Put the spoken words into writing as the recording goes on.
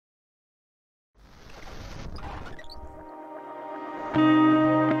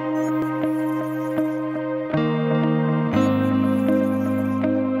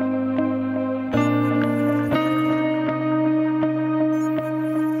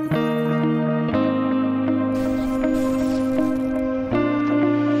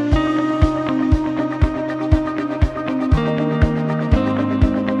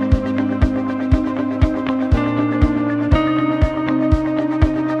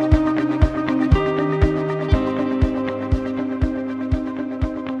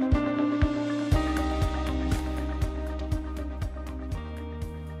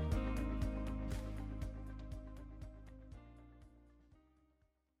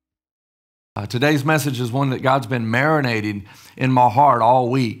Today's message is one that God's been marinating in my heart all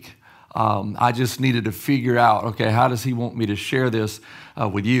week. I just needed to figure out, okay, how does he want me to share this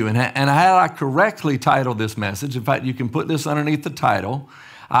with you? And how I correctly titled this message, in fact, you can put this underneath the title.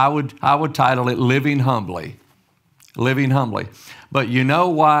 I would title it Living Humbly. Living Humbly. But you know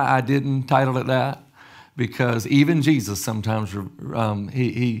why I didn't title it that? Because even Jesus sometimes,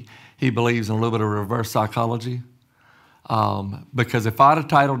 he believes in a little bit of reverse psychology. Because if I'd have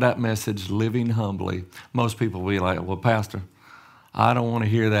titled that message Living Humbly, most people would be like, well, Pastor, I don't want to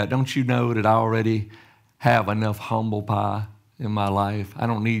hear that. Don't you know that I already have enough humble pie in my life? I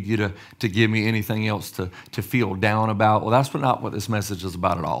don't need you to give me anything else to feel down about. Well, that's not what this message is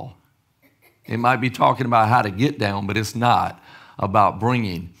about at all. It might be talking about how to get down, but it's not about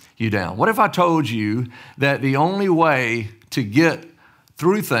bringing you down. What if I told you that the only way to get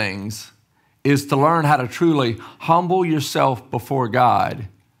through things is to learn how to truly humble yourself before God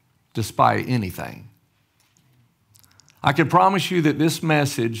despite anything? I can promise you that this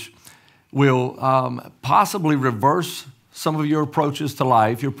message will possibly reverse some of your approaches to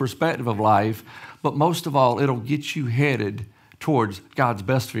life, your perspective of life, but most of all, it'll get you headed towards God's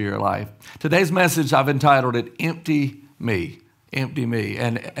best for your life. Today's message, I've entitled it, Empty Me. Empty me.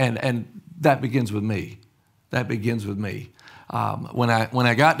 And that begins with me. That begins with me. When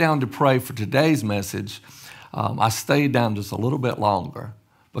I got down to pray for today's message, I stayed down just a little bit longer,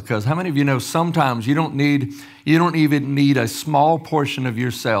 because how many of you know sometimes you don't even need a small portion of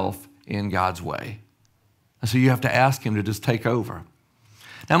yourself in God's way. And so you have to ask him to just take over.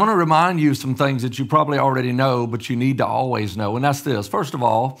 Now I'm going to remind you some things that you probably already know, but you need to always know. And that's this. First of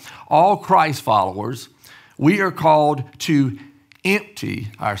all Christ followers, we are called to empty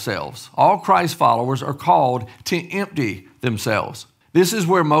ourselves. All Christ followers are called to empty themselves. This is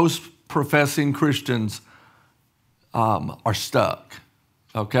where most professing Christians are stuck,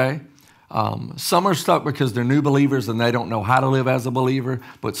 okay? Some are stuck because they're new believers and they don't know how to live as a believer,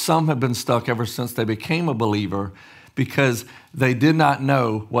 but some have been stuck ever since they became a believer because they did not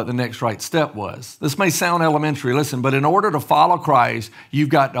know what the next right step was. This may sound elementary, listen, but in order to follow Christ, you've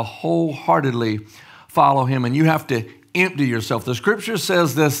got to wholeheartedly follow him, and you have to empty yourself. The scripture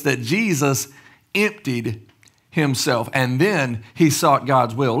says this, that Jesus emptied himself and then he sought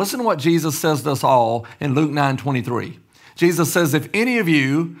God's will. Listen to what Jesus says to us all in Luke 9:23. Jesus says, if any of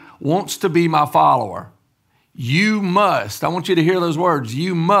you wants to be my follower, you must, I want you to hear those words,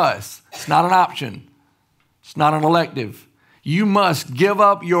 you must. It's not an option. It's not an elective. You must give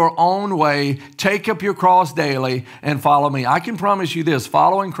up your own way, take up your cross daily, and follow me. I can promise you this,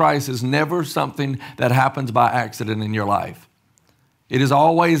 following Christ is never something that happens by accident in your life. It is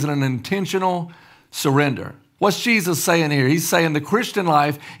always an intentional surrender. What's Jesus saying here? He's saying the Christian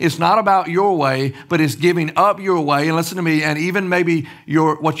life is not about your way, but it's giving up your way, and listen to me, and even maybe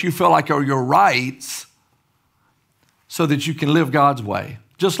what you feel like are your rights so that you can live God's way.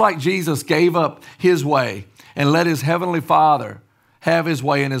 Just like Jesus gave up his way and let his heavenly Father have his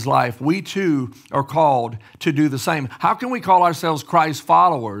way in his life, we too are called to do the same. How can we call ourselves Christ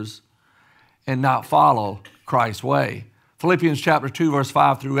followers and not follow Christ's way? Philippians chapter 2, verse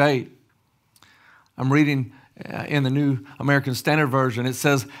 5 through 8. I'm reading in the New American Standard Version. It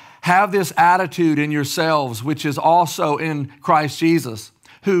says, have this attitude in yourselves, which is also in Christ Jesus,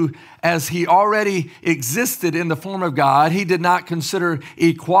 who, as he already existed in the form of God, he did not consider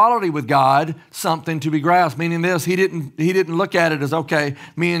equality with God something to be grasped. Meaning this, he didn't look at it as, okay,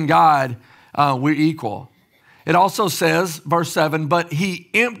 me and God, we're equal. It also says, verse 7, but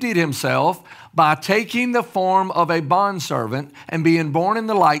he emptied himself by taking the form of a bondservant and being born in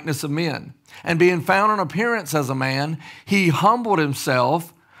the likeness of men. And being found in appearance as a man, he humbled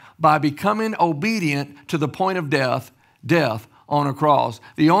himself by becoming obedient to the point of death on a cross.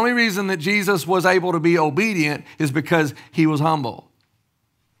 The only reason that Jesus was able to be obedient is because he was humble.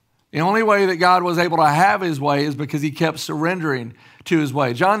 The only way that God was able to have his way is because he kept surrendering to his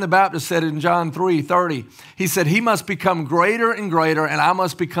way. John the Baptist said in John 3:30, he said, he must become greater and greater, and I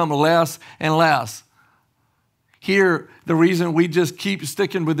must become less and less. Here, the reason we just keep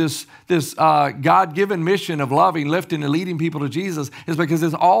sticking with this God-given mission of loving, lifting, and leading people to Jesus is because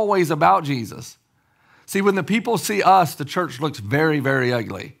it's always about Jesus. See, when the people see us, the church looks very, very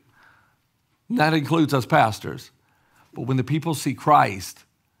ugly. And that includes us pastors. But when the people see Christ,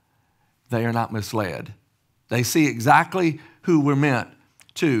 they are not misled. They see exactly who we're meant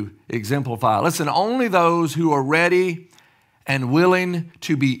to exemplify. Listen, only those who are ready and willing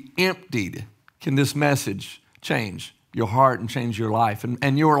to be emptied can this message change your heart and change your life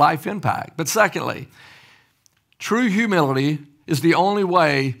and your life impact. But secondly, true humility is the only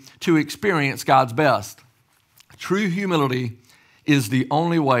way to experience God's best. True humility is the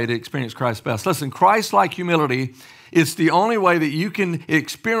only way to experience Christ's best. Listen, Christ-like humility is the only way that you can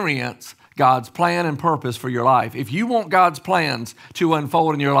experience God's plan and purpose for your life. If you want God's plans to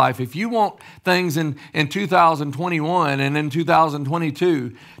unfold in your life, if you want things in 2021 and in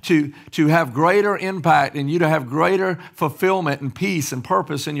 2022 to have greater impact and you to have greater fulfillment and peace and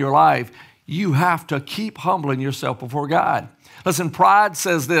purpose in your life, you have to keep humbling yourself before God. Listen, pride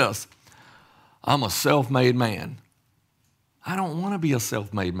says this: I'm a self-made man. I don't want to be a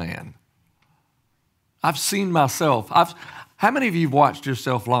self-made man. I've seen myself. How many of you have watched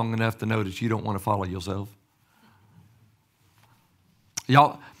yourself long enough to know that you don't want to follow yourself?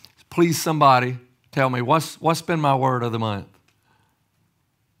 Y'all, please somebody tell me, what's been my word of the month?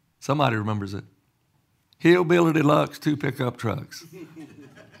 Somebody remembers it. Hillbilly Deluxe 2 pickup trucks.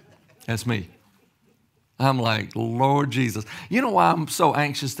 That's me. I'm like, Lord Jesus. You know why I'm so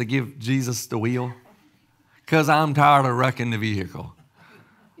anxious to give Jesus the wheel? Because I'm tired of wrecking the vehicle.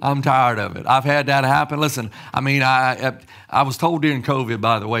 I'm tired of it. I've had that happen. Listen, I mean, I was told during COVID,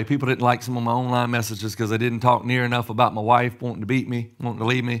 by the way, people didn't like some of my online messages because I didn't talk near enough about my wife wanting to beat me, wanting to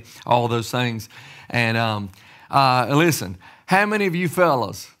leave me, all those things. And listen, how many of you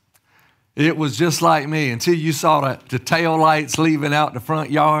fellas, it was just like me until you saw the tail lights leaving out the front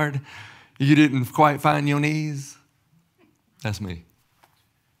yard, you didn't quite find your knees? That's me.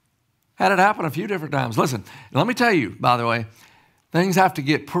 Had it happen a few different times. Listen, let me tell you, by the way, things have to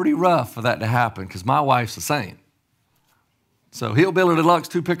get pretty rough for that to happen because my wife's the same. So Hillbilly Deluxe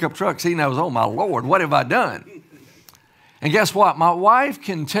 2 pickup trucks, he knows, oh my Lord, what have I done? And guess what? My wife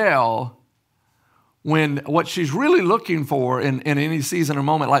can tell when what she's really looking for in any season or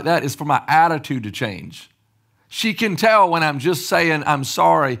moment like that is for my attitude to change. She can tell when I'm just saying I'm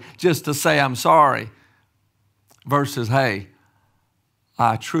sorry just to say I'm sorry versus, hey,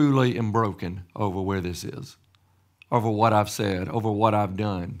 I truly am broken over where this is, over what I've said, over what I've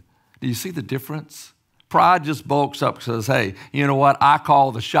done. Do you see the difference? Pride just bulks up and says, hey, you know what? I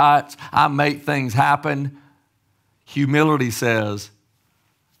call the shots. I make things happen. Humility says,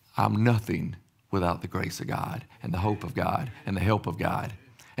 I'm nothing without the grace of God and the hope of God and the help of God.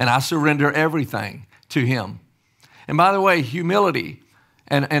 And I surrender everything to Him. And by the way, humility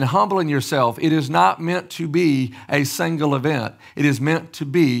and humbling yourself, it is not meant to be a single event. It is meant to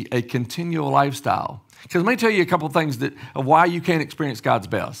be a continual lifestyle. Because let me tell you a couple of things of why you can't experience God's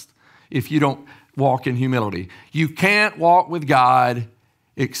best if you don't walk in humility. You can't walk with God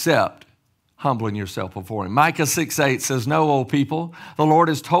except humbling yourself before Him. Micah 6:8 says, "Know, O people, the Lord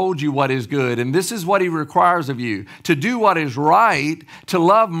has told you what is good, and this is what He requires of you, to do what is right, to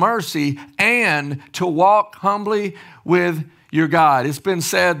love mercy, and to walk humbly with your God." It's been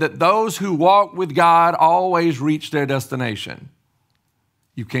said that those who walk with God always reach their destination.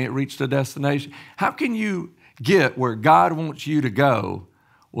 You can't reach the destination. How can you get where God wants you to go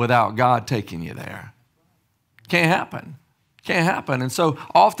without God taking you there? Can't happen. Can't happen. And so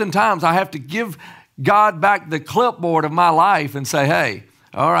oftentimes I have to give God back the clipboard of my life and say, hey,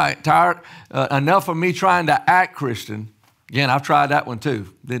 all right, tired, enough of me trying to act Christian. Again, I've tried that one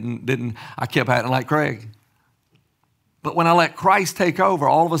too. I kept acting like Craig. But when I let Christ take over,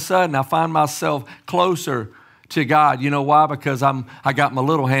 all of a sudden I find myself closer to God. You know why? Because I got my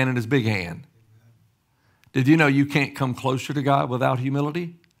little hand in His big hand. Did you know you can't come closer to God without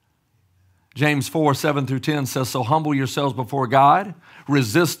humility? James 4:7-10 says, "So humble yourselves before God,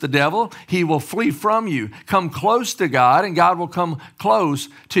 resist the devil, he will flee from you. Come close to God, and God will come close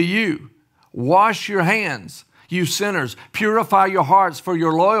to you. Wash your hands, you sinners. Purify your hearts, for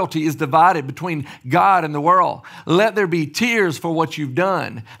your loyalty is divided between God and the world. Let there be tears for what you've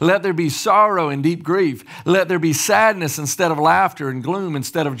done. Let there be sorrow and deep grief. Let there be sadness instead of laughter and gloom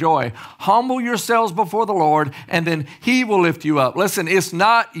instead of joy. Humble yourselves before the Lord, and then He will lift you up." Listen, it's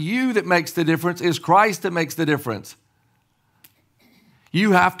not you that makes the difference. It's Christ that makes the difference.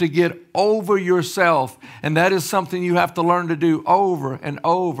 You have to get over yourself, and that is something you have to learn to do over and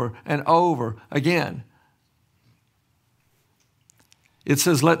over and over again. It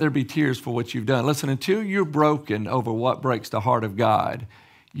says, let there be tears for what you've done. Listen, until you're broken over what breaks the heart of God,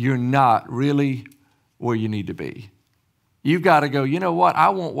 you're not really where you need to be. You've got to go, you know what? I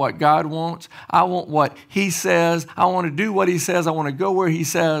want what God wants. I want what He says. I want to do what He says. I want to go where He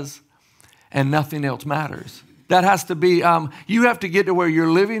says, and nothing else matters. That has to be, you have to get to where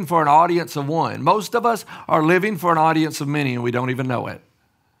you're living for an audience of one. Most of us are living for an audience of many, and we don't even know it.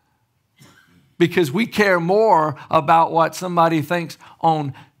 Because we care more about what somebody thinks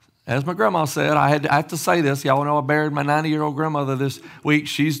on, as my grandma said, I have to say this. Y'all know I buried my 90-year-old grandmother this week.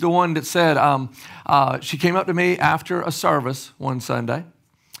 She's the one that said, she came up to me after a service one Sunday,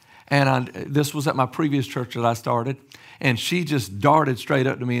 and this was at my previous church that I started, and she just darted straight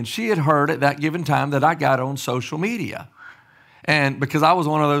up to me. And she had heard at that given time that I got on social media. And because I was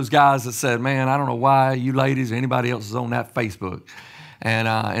one of those guys that said, man, I don't know why you ladies or anybody else is on that Facebook.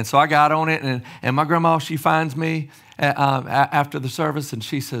 And so I got on it, and my grandma, she finds me after the service, and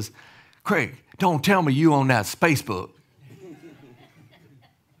she says, Craig, don't tell me you on that Facebook.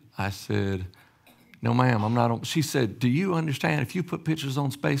 I said, no, ma'am, I'm not on. She said, do you understand if you put pictures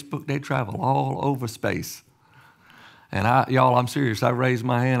on Facebook, they travel all over space? And y'all, I'm serious. I raised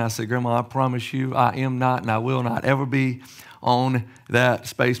my hand. I said, Grandma, I promise you I am not and I will not ever be on that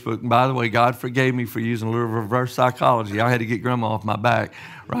Facebook. And by the way, God forgave me for using a little reverse psychology. I had to get Grandma off my back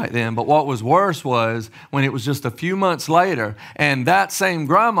right then. But what was worse was when it was just a few months later and that same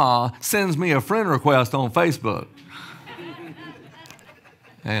grandma sends me a friend request on Facebook.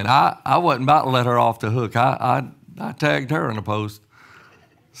 And I wasn't about to let her off the hook. I tagged her in a post.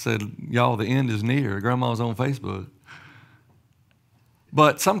 Said, y'all, the end is near. Grandma's on Facebook.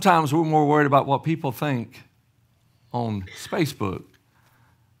 But sometimes we're more worried about what people think on Facebook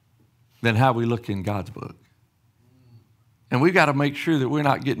than how we look in God's book. And we've got to make sure that we're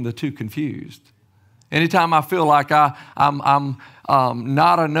not getting the two confused. Anytime I feel like I'm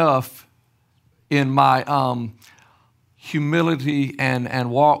not enough in my humility and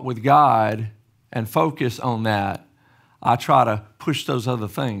walk with God and focus on that, I try to push those other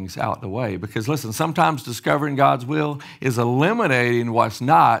things out the way. Because listen, sometimes discovering God's will is eliminating what's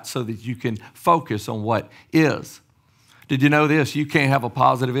not so that you can focus on what is. Did you know this? You can't have a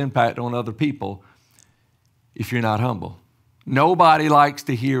positive impact on other people if you're not humble. Nobody likes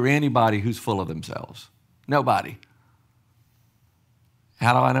to hear anybody who's full of themselves. Nobody.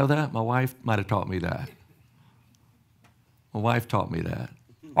 How do I know that? My wife might have taught me that. My wife taught me that.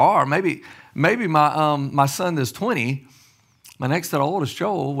 Or maybe my son that's 20, my next to the oldest,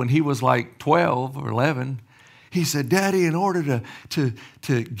 Joel, when he was like 12 or 11, he said, Daddy, in order to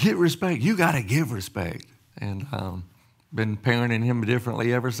get respect, you got to give respect. And been parenting him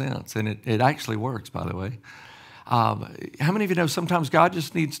differently ever since. And it actually works, by the way. How many of you know sometimes God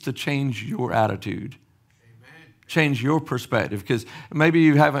just needs to change your attitude? Amen. Change your perspective. Because maybe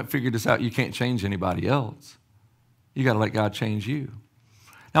you haven't figured this out. You can't change anybody else. You got to let God change you.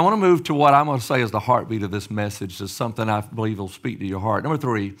 Now, I want to move to what I'm going to say is the heartbeat of this message. Is something I believe will speak to your heart. Number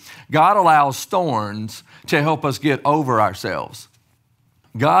 3, God allows storms to help us get over ourselves.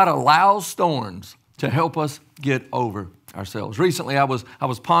 God allows storms to help us get over ourselves. Recently, I was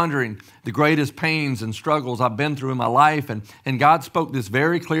pondering the greatest pains and struggles I've been through in my life, and God spoke this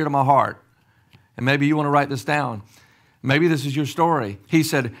very clear to my heart. And maybe you want to write this down. Maybe this is your story. He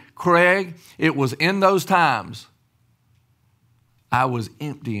said, Craig, it was in those times I was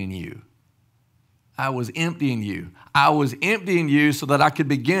emptying you. I was emptying you. I was emptying you so that I could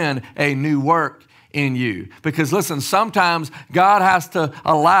begin a new work in you. Because listen, sometimes God has to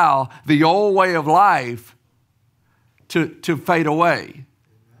allow the old way of life to fade away.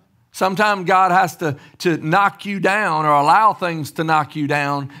 Sometimes God has to knock you down or allow things to knock you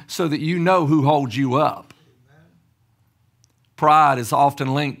down so that you know who holds you up. Pride is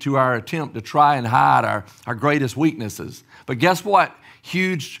often linked to our attempt to try and hide our greatest weaknesses. But guess what?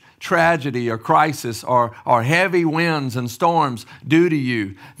 Huge tragedy or crisis or heavy winds and storms do to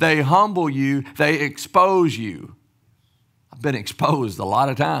you. They humble you. They expose you. I've been exposed a lot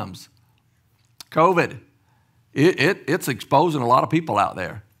of times. COVID, it's exposing a lot of people out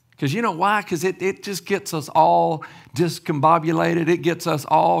there. Because you know why? Because it just gets us all discombobulated. It gets us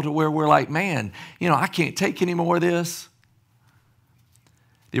all to where we're like, man, I can't take any more of this.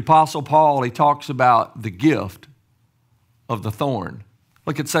 The Apostle Paul, he talks about the gift of the thorn.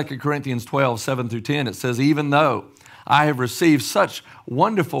 Look at 2 Corinthians 12, 7 through 10. It says, even though I have received such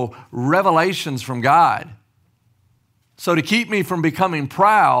wonderful revelations from God, so to keep me from becoming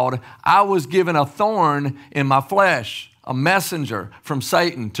proud, I was given a thorn in my flesh, a messenger from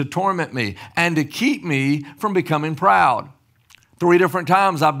Satan to torment me and to keep me from becoming proud. 3 different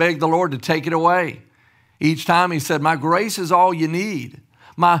times I begged the Lord to take it away. Each time he said, my grace is all you need.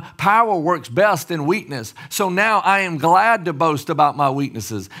 My power works best in weakness. So now I am glad to boast about my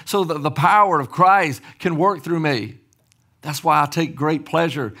weaknesses so that the power of Christ can work through me. That's why I take great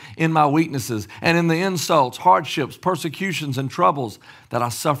pleasure in my weaknesses and in the insults, hardships, persecutions, and troubles that I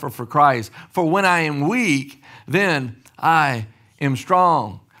suffer for Christ. For when I am weak, then I am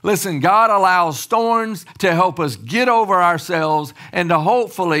strong. Listen, God allows storms to help us get over ourselves and to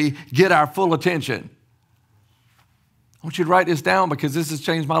hopefully get our full attention. I want you to write this down because this has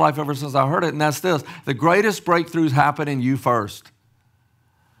changed my life ever since I heard it, and that's this. The greatest breakthroughs happen in you first.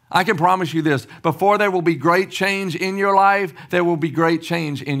 I can promise you this. Before there will be great change in your life, there will be great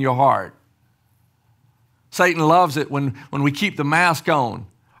change in your heart. Satan loves it when we keep the mask on,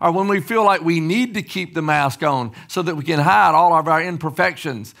 or when we feel like we need to keep the mask on so that we can hide all of our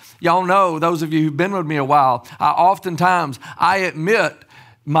imperfections. Y'all know, those of you who've been with me a while, I admit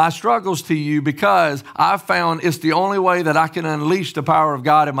my struggles to you because I've found it's the only way that I can unleash the power of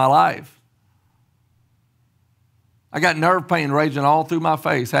God in my life. I got nerve pain raging all through my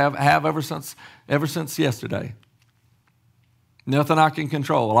face, have ever since yesterday. Nothing I can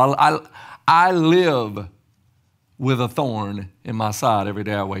control. I live with a thorn in my side every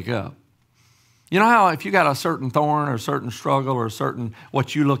day I wake up. You know how if you got a certain thorn or a certain struggle or a certain,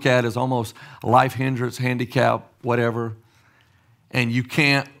 what you look at as almost life hindrance, handicap, whatever, and you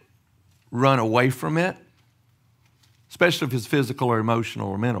can't run away from it, especially if it's physical or emotional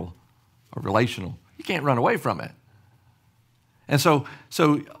or mental or relational, you can't run away from it. And so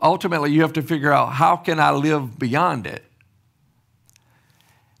ultimately you have to figure out, how can I live beyond it?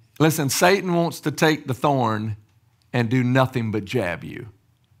 Listen, Satan wants to take the thorn and do nothing but jab you.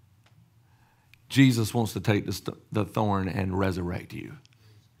 Jesus wants to take the thorn and resurrect you.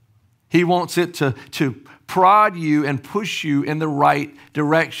 He wants it to prod you and push you in the right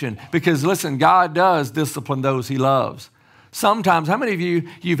direction. Because listen, God does discipline those he loves. Sometimes, how many of you,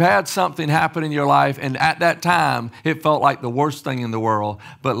 you've had something happen in your life and at that time it felt like the worst thing in the world,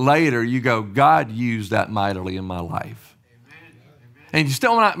 but later you go, God used that mightily in my life. Amen. And you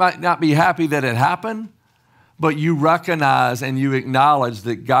still might not be happy that it happened, but you recognize and you acknowledge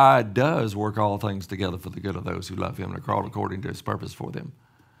that God does work all things together for the good of those who love him and are called according to his purpose for them.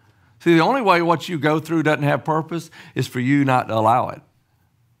 See, the only way what you go through doesn't have purpose is for you not to allow it.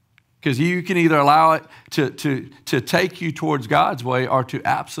 Because you can either allow it to take you towards God's way or to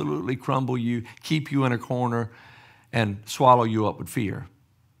absolutely crumble you, keep you in a corner, and swallow you up with fear.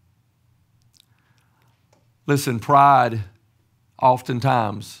 Listen, pride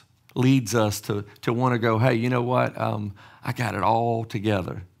oftentimes leads us to want to go, hey, you know what? I got it all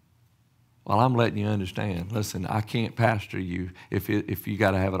together. Well, I'm letting you understand. Listen, I can't pastor you if you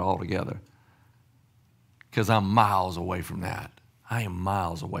got to have it all together. Because I'm miles away from that. I am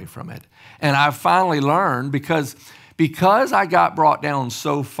miles away from it. And I finally learned because I got brought down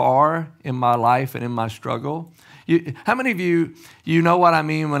so far in my life and in my struggle. How many of you know what I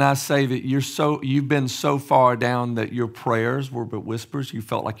mean when I say that you've been so far down that your prayers were but whispers? You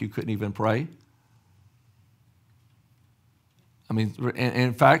felt like you couldn't even pray? I mean,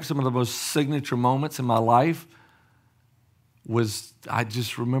 in fact, some of the most signature moments in my life was, I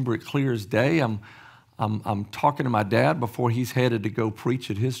just remember it clear as day. I'm talking to my dad before he's headed to go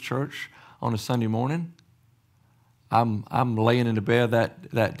preach at his church on a Sunday morning. I'm laying in the bed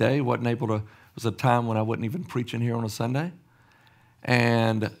that day. It was a time when I wasn't even preaching here on a Sunday.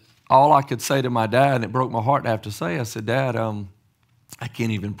 And all I could say to my dad, and it broke my heart to have to say, I said, Dad, I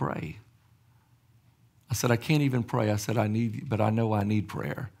can't even pray. I said, I can't even pray. I said, but I know I need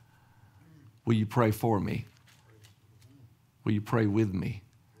prayer. Will you pray for me? Will you pray with me?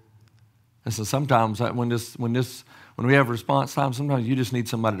 And so sometimes when we have response time, sometimes you just need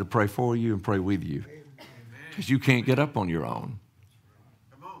somebody to pray for you and pray with you. Because you can't get up on your own.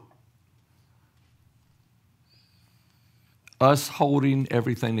 Us holding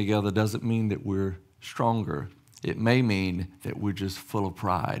everything together doesn't mean that we're stronger. It may mean that we're just full of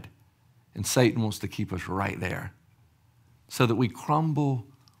pride. And Satan wants to keep us right there so that we crumble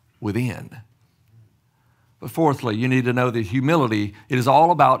within. But fourthly, you need to know that humility, it is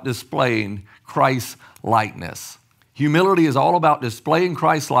all about displaying Christ's likeness. Humility is all about displaying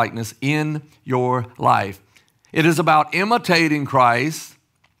Christ's likeness in your life. It is about imitating Christ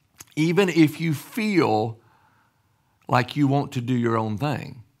even if you feel like you want to do your own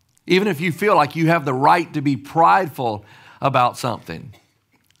thing. Even if you feel like you have the right to be prideful about something.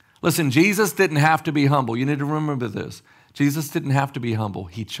 Listen, Jesus didn't have to be humble. You need to remember this. Jesus didn't have to be humble.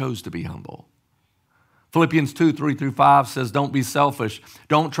 He chose to be humble. Philippians 2:3-5 says, don't be selfish.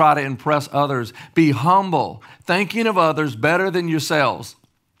 Don't try to impress others. Be humble, thinking of others better than yourselves.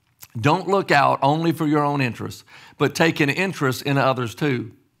 Don't look out only for your own interests, but take an interest in others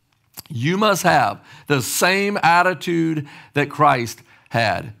too. You must have the same attitude that Christ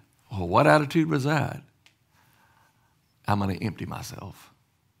had. Well, what attitude was that? I'm going to empty myself.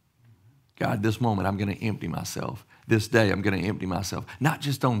 God, this moment, I'm going to empty myself. This day, I'm going to empty myself. Not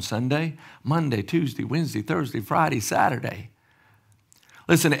just on Sunday, Monday, Tuesday, Wednesday, Thursday, Friday, Saturday.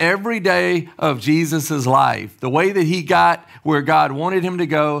 Listen, every day of Jesus' life, the way that he got where God wanted him to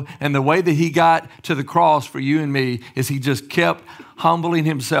go and the way that he got to the cross for you and me is he just kept humbling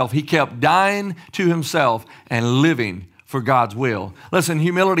himself. He kept dying to himself and living for God's will. Listen,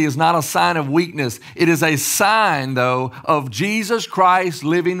 humility is not a sign of weakness. It is a sign, though, of Jesus Christ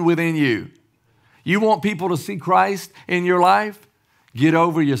living within you. You want people to see Christ in your life? Get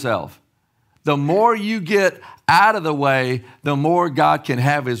over yourself. The more you get out of the way, the more God can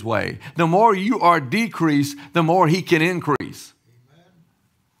have his way. The more you are decreased, the more he can increase.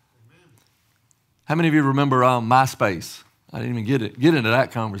 Amen. How many of you remember MySpace? I didn't even get into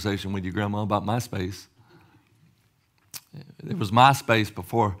that conversation with your grandma about MySpace. It was MySpace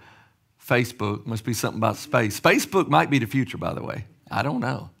before Facebook. Must be something about space. Facebook might be the future, by the way. I don't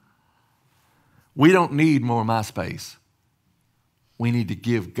know. We don't need more MySpace. We need to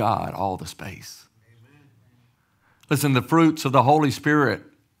give God all the space. Amen. Listen, the fruits of the Holy Spirit,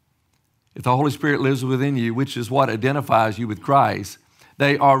 if the Holy Spirit lives within you, which is what identifies you with Christ,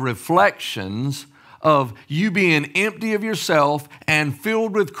 they are reflections of you being empty of yourself and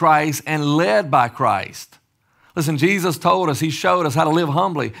filled with Christ and led by Christ. Listen, Jesus told us, he showed us how to live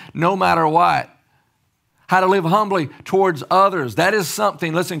humbly no matter what. How to live humbly towards others. That is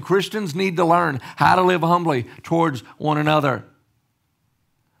something, listen, Christians need to learn how to live humbly towards one another.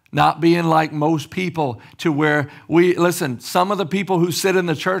 Not being like most people to where listen, some of the people who sit in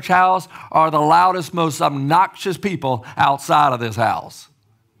the church house are the loudest, most obnoxious people outside of this house.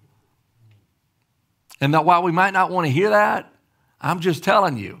 And that while we might not want to hear that, I'm just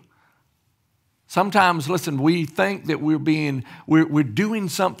telling you. Sometimes, listen, we think that we're doing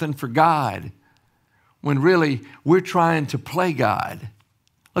something for God when really we're trying to play God.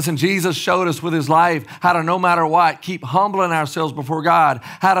 Listen, Jesus showed us with his life how to no matter what, keep humbling ourselves before God,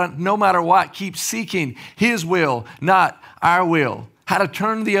 how to no matter what, keep seeking his will, not our will, how to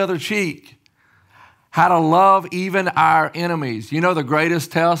turn the other cheek, how to love even our enemies. You know the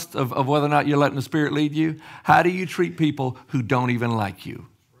greatest test of whether or not you're letting the Spirit lead you? How do you treat people who don't even like you?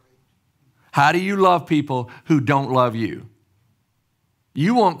 How do you love people who don't love you?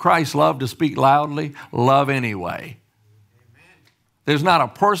 You want Christ's love to speak loudly? Love anyway. There's not a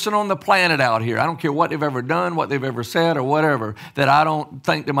person on the planet out here, I don't care what they've ever done, what they've ever said or whatever, that I don't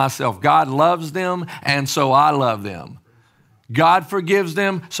think to myself, God loves them and so I love them. God forgives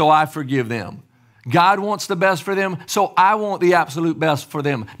them, so I forgive them. God wants the best for them, so I want the absolute best for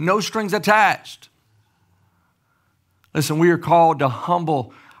them. No strings attached. Listen, we are called to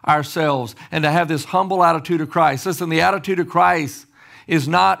humble ourselves and to have this humble attitude of Christ. Listen, the attitude of Christ is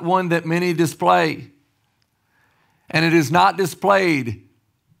not one that many display. And it is not displayed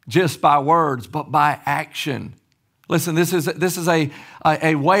just by words, but by action. Listen, this is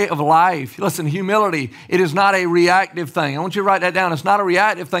a way of life. Listen, humility, it is not a reactive thing. I want you to write that down. It's not a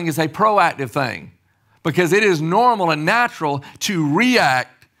reactive thing, it's a proactive thing. Because it is normal and natural to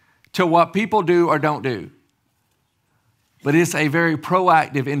react to what people do or don't do. But it's a very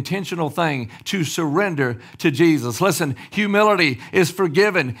proactive, intentional thing to surrender to Jesus. Listen, humility is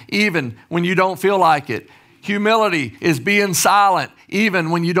forgiven even when you don't feel like it. Humility is being silent even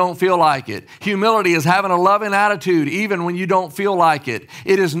when you don't feel like it. Humility is having a loving attitude even when you don't feel like it.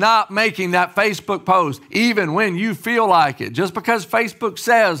 It is not making that Facebook post even when you feel like it. Just because Facebook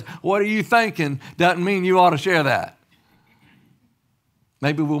says, what are you thinking, doesn't mean you ought to share that.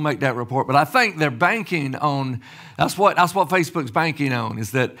 Maybe we'll make that report. But I think they're banking on, that's what Facebook's banking on,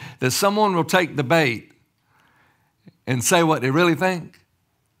 is that someone will take the bait and say what they really think.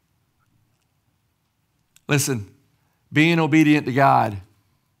 Listen, being obedient to God,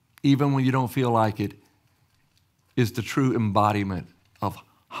 even when you don't feel like it, is the true embodiment of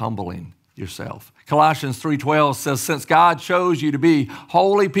humbling yourself. Colossians 3:12 says, since God chose you to be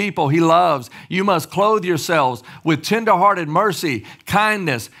holy people he loves, you must clothe yourselves with tenderhearted mercy,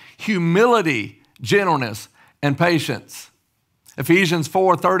 kindness, humility, gentleness, and patience. Ephesians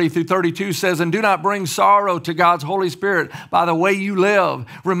 4:30-32 says, and do not bring sorrow to God's Holy Spirit by the way you live.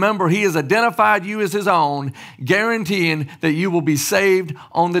 Remember, he has identified you as his own, guaranteeing that you will be saved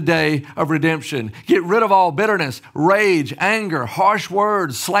on the day of redemption. Get rid of all bitterness, rage, anger, harsh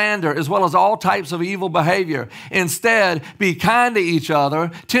words, slander, as well as all types of evil behavior. Instead, be kind to each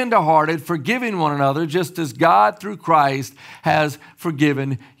other, tenderhearted, forgiving one another, just as God through Christ has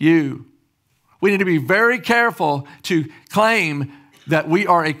forgiven you. We need to be very careful to claim that we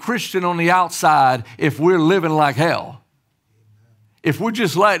are a Christian on the outside if we're living like hell. If we're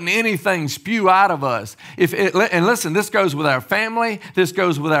just letting anything spew out of us. And listen, this goes with our family, this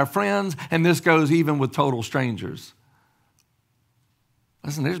goes with our friends, and this goes even with total strangers.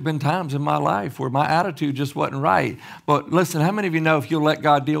 Listen, there's been times in my life where my attitude just wasn't right. But listen, how many of you know if you'll let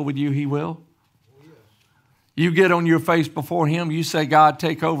God deal with you, he will? You get on your face before him, you say, God,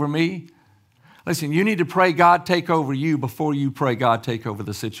 take over me. Listen, you need to pray God take over you before you pray God take over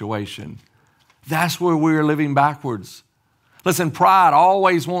the situation. That's where we're living backwards. Listen, pride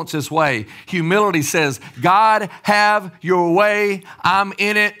always wants its way. Humility says, God, have your way. I'm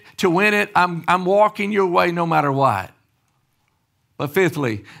in it to win it, I'm walking your way no matter what. But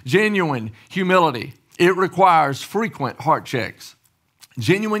fifthly, genuine humility. It requires frequent heart checks.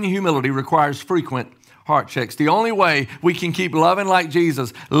 Genuine humility requires frequent heart checks. The only way we can keep loving like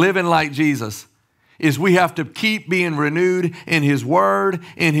Jesus, living like Jesus, is we have to keep being renewed in His Word,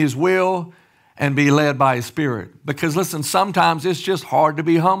 in His will, and be led by His Spirit. Because listen, sometimes it's just hard to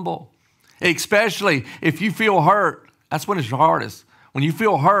be humble, especially if you feel hurt. That's when it's hardest. When you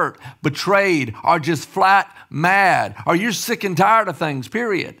feel hurt, betrayed, or just flat mad, or you're sick and tired of things,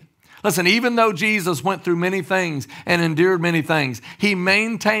 period. Listen, even though Jesus went through many things and endured many things, He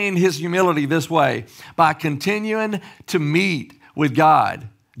maintained His humility this way by continuing to meet with God.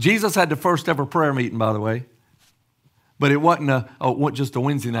 Jesus had the first ever prayer meeting, by the way, but it wasn't just a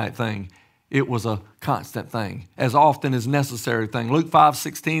Wednesday night thing. It was a constant thing, as often as necessary thing. Luke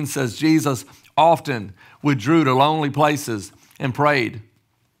 5:16 says Jesus often withdrew to lonely places and prayed.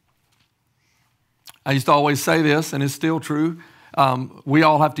 I used to always say this, and it's still true. We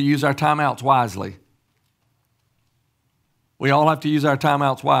all have to use our timeouts wisely. We all have to use our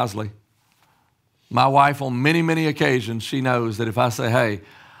timeouts wisely. My wife, on many, many occasions, she knows that if I say, hey,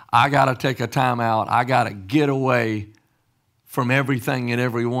 I got to take a timeout, I got to get away from everything and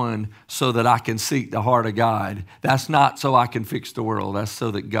everyone so that I can seek the heart of God. That's not so I can fix the world. That's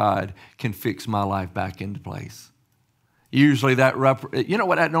so that God can fix my life back into place. Usually you know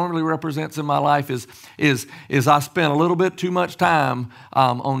what that normally represents in my life is I spend a little bit too much time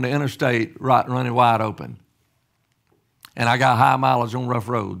on the interstate running wide open. And I got high mileage on rough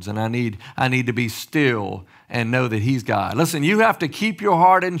roads, and I need to be still and know that He's God. Listen, you have to keep your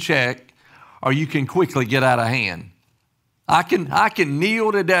heart in check or you can quickly get out of hand. I can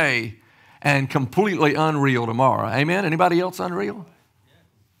kneel today and completely unreal tomorrow. Amen? Anybody else unreal?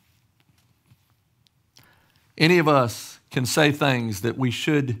 Any of us can say things that we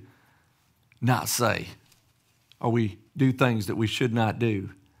should not say, or we do things that we should not do.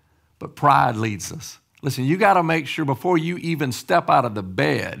 But pride leads us. Listen, you got to make sure before you even step out of the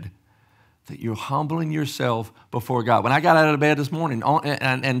bed that you're humbling yourself before God. When I got out of the bed this morning,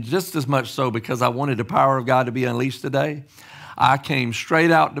 and just as much so because I wanted the power of God to be unleashed today, I came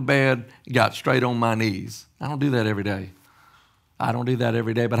straight out to bed, got straight on my knees. I don't do that every day.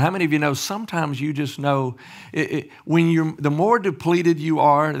 But how many of you know sometimes you just know when the more depleted you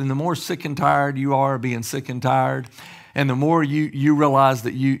are and the more sick and tired you are of being sick and tired, and the more you realize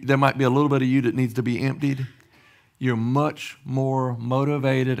that there might be a little bit of you that needs to be emptied, you're much more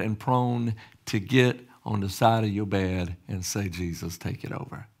motivated and prone to get on the side of your bed and say, Jesus, take it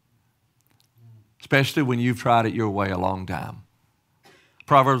over. Especially when you've tried it your way a long time.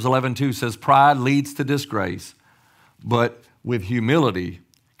 Proverbs 11:2 says, pride leads to disgrace, but with humility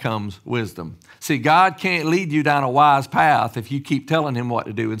comes wisdom. See, God can't lead you down a wise path if you keep telling Him what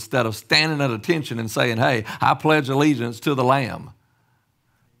to do instead of standing at attention and saying, hey, I pledge allegiance to the Lamb.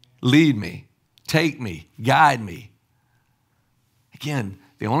 Lead me, take me, guide me. Again,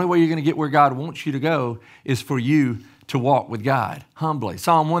 the only way you're going to get where God wants you to go is for you to walk with God humbly.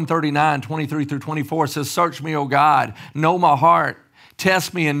 Psalm 139:23-24 says, search me, O God, know my heart,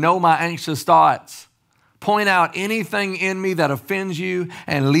 test me and know my anxious thoughts. Point out anything in me that offends you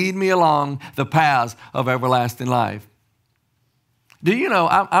and lead me along the paths of everlasting life. Do you know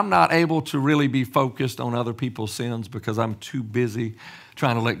I'm not able to really be focused on other people's sins because I'm too busy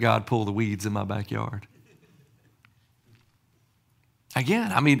trying to let God pull the weeds in my backyard?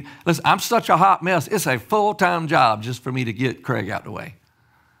 Again, listen, I'm such a hot mess. It's a full-time job just for me to get Craig out the way.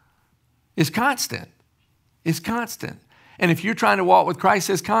 It's constant. It's constant. And if you're trying to walk with Christ,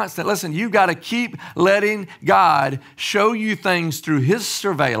 it's constant. Listen, you've got to keep letting God show you things through His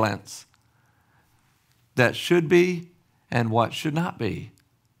surveillance that should be and what should not be.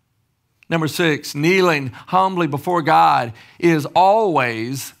 Number 6, kneeling humbly before God is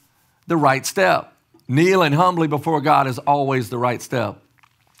always the right step. Kneeling humbly before God is always the right step.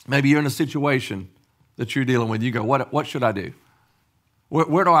 Maybe you're in a situation that you're dealing with. You go, what should I do?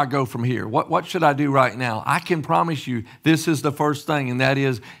 Where do I go from here? What should I do right now? I can promise you this is the first thing, and that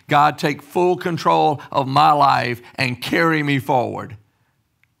is, God, take full control of my life and carry me forward.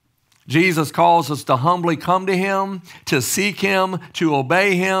 Jesus calls us to humbly come to Him, to seek Him, to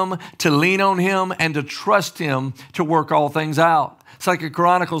obey Him, to lean on Him, and to trust Him to work all things out. 2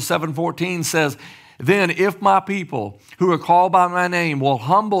 Chronicles 7:14 says, then if my people who are called by my name will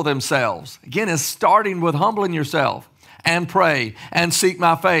humble themselves, again, it's starting with humbling yourself, and pray and seek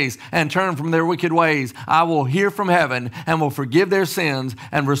my face and turn from their wicked ways, I will hear from heaven and will forgive their sins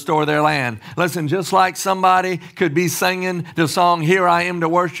and restore their land. Listen, just like somebody could be singing the song, Here I Am to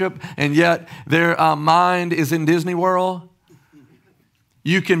Worship, and yet their mind is in Disney World,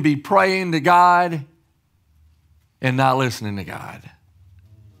 You can be praying to God and not listening to God.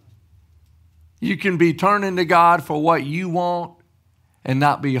 You can be turning to God for what you want and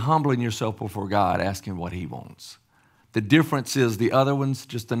not be humbling yourself before God, asking what He wants. The difference is the other one's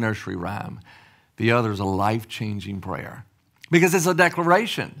just a nursery rhyme. The other's a life-changing prayer because it's a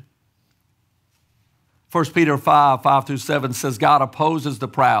declaration. 1 Peter 5:5-7 says, God opposes the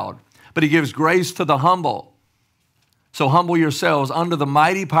proud, but He gives grace to the humble. So humble yourselves under the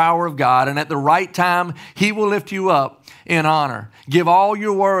mighty power of God, and at the right time, He will lift you up in honor. Give all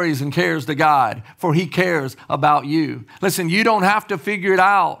your worries and cares to God, for He cares about you. Listen, you don't have to figure it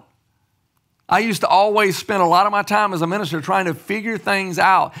out. I used to always spend a lot of my time as a minister trying to figure things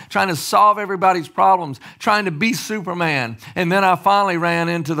out, trying to solve everybody's problems, trying to be Superman. And then I finally ran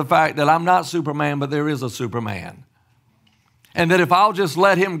into the fact that I'm not Superman, but there is a Superman. And that if I'll just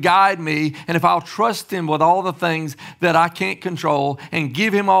let Him guide me, and if I'll trust Him with all the things that I can't control, and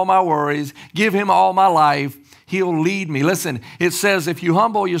give Him all my worries, give Him all my life, He'll lead me. Listen, it says if you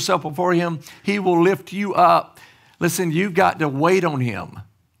humble yourself before Him, He will lift you up. Listen, you've got to wait on Him.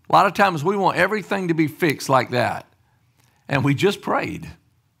 A lot of times we want everything to be fixed like that. And we just prayed.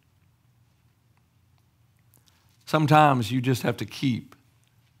 Sometimes you just have to keep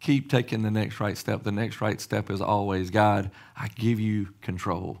taking the next right step. The next right step is always, God, I give you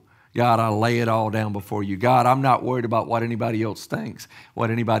control. God, I lay it all down before you. God, I'm not worried about what anybody else thinks,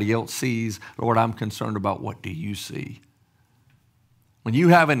 what anybody else sees. Lord, I'm concerned about what do you see. When you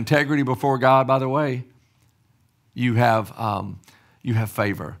have integrity before God, by the way, you have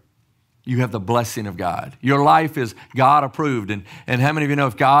favor. You have the blessing of God. Your life is God approved. And how many of you know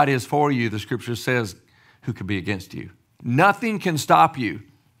if God is for you, the scripture says, who could be against you? Nothing can stop you.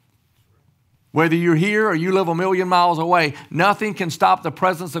 Whether you're here or you live a million miles away, nothing can stop the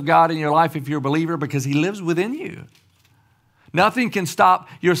presence of God in your life if you're a believer because He lives within you. Nothing can stop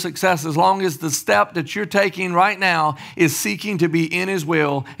your success as long as the step that you're taking right now is seeking to be in His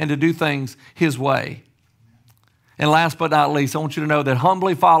will and to do things His way. And last but not least, I want you to know that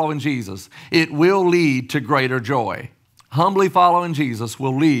humbly following Jesus, it will lead to greater joy. Humbly following Jesus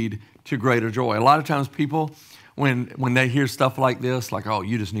will lead to greater joy. A lot of times people, when they hear stuff like this, like, oh,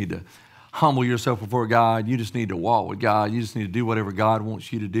 you just need to humble yourself before God. You just need to walk with God. You just need to do whatever God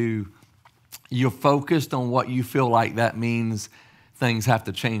wants you to do. You're focused on what you feel like that means things have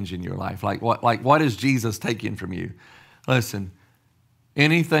to change in your life. Like what is Jesus taking from you? Listen,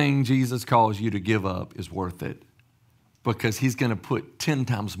 anything Jesus calls you to give up is worth it because He's going to put 10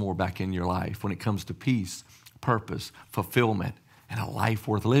 times more back in your life when it comes to peace, purpose, fulfillment, and a life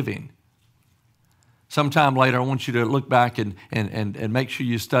worth living. Sometime later, I want you to look back and make sure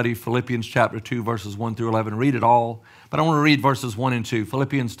you study Philippians chapter 2, verses 1 through 11. Read it all. But I want to read verses 1 and 2.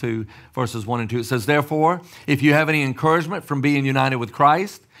 Philippians 2, verses 1 and 2. It says, therefore, if you have any encouragement from being united with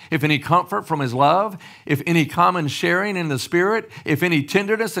Christ, if any comfort from His love, if any common sharing in the Spirit, if any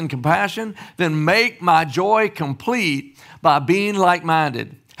tenderness and compassion, then make my joy complete by being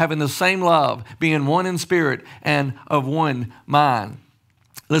like-minded, having the same love, being one in spirit and of one mind.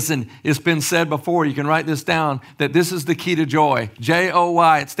 Listen, it's been said before, you can write this down, that this is the key to joy.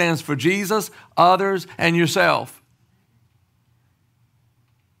 J-O-Y, it stands for Jesus, others, and yourself.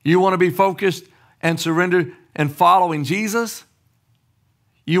 You want to be focused and surrendered and following Jesus?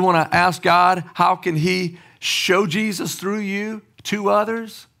 You want to ask God, how can He show Jesus through you to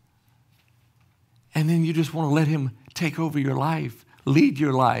others? And then you just want to let Him take over your life, lead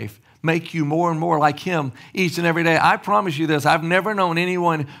your life, make you more and more like Him each and every day. I promise you this, I've never known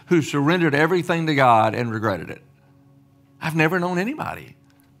anyone who surrendered everything to God and regretted it. I've never known anybody.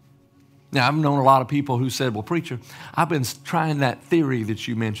 Now, I've known a lot of people who said, well, preacher, I've been trying that theory that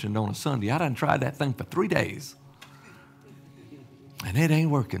you mentioned on a Sunday. I done tried that thing for 3 days. And it ain't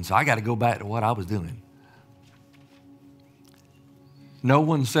working, so I got to go back to what I was doing. No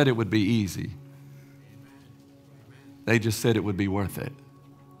one said it would be easy. They just said it would be worth it.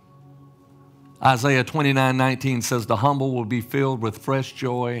 Isaiah 29:19 says, the humble will be filled with fresh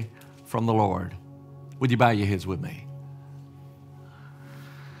joy from the Lord. Would you bow your heads with me?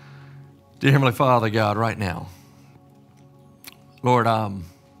 Dear Heavenly Father, God, right now, Lord,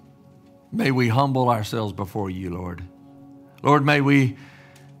 may we humble ourselves before you, Lord. Lord, may we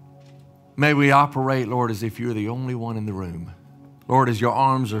operate, Lord, as if you're the only one in the room. Lord, as your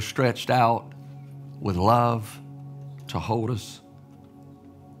arms are stretched out with love to hold us,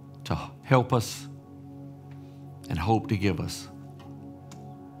 to help us, and hope to give us.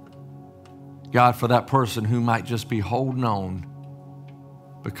 God, for that person who might just be holding on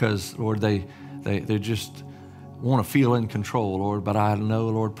because, Lord, they just want to feel in control, Lord, but I know,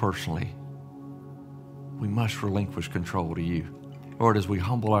 Lord, personally, we must relinquish control to you. Lord, as we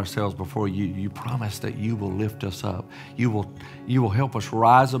humble ourselves before you, you promise that you will lift us up. You will help us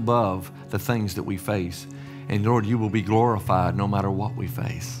rise above the things that we face. And Lord, you will be glorified no matter what we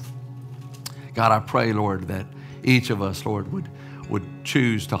face. God, I pray, Lord, that each of us, Lord, would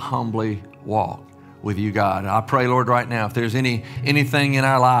choose to humbly walk with you, God. I pray, Lord, right now, if there's anything in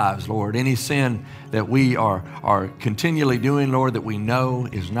our lives, Lord, any sin that we are continually doing, Lord, that we know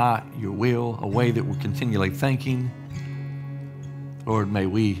is not your will, a way that we're continually thinking, Lord, may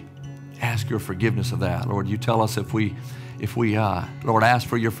we ask your forgiveness of that. Lord, you tell us if we Lord, ask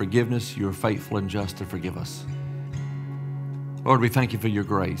for your forgiveness, you're faithful and just to forgive us. Lord, we thank you for your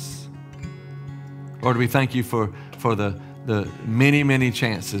grace. Lord, we thank you for the many, many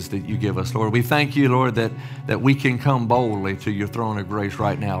chances that you give us. Lord, we thank you, Lord, that we can come boldly to your throne of grace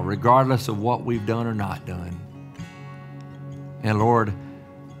right now, regardless of what we've done or not done. And Lord,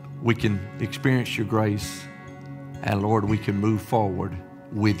 we can experience your grace. And Lord, we can move forward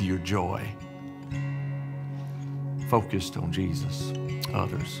with your joy. Focused on Jesus,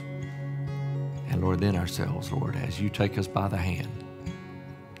 others, and Lord, then ourselves, Lord, as you take us by the hand.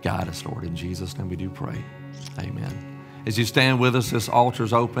 Guide us, Lord. In Jesus' name we do pray. Amen. As you stand with us, this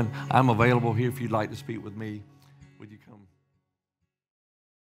altar's open. I'm available here if you'd like to speak with me.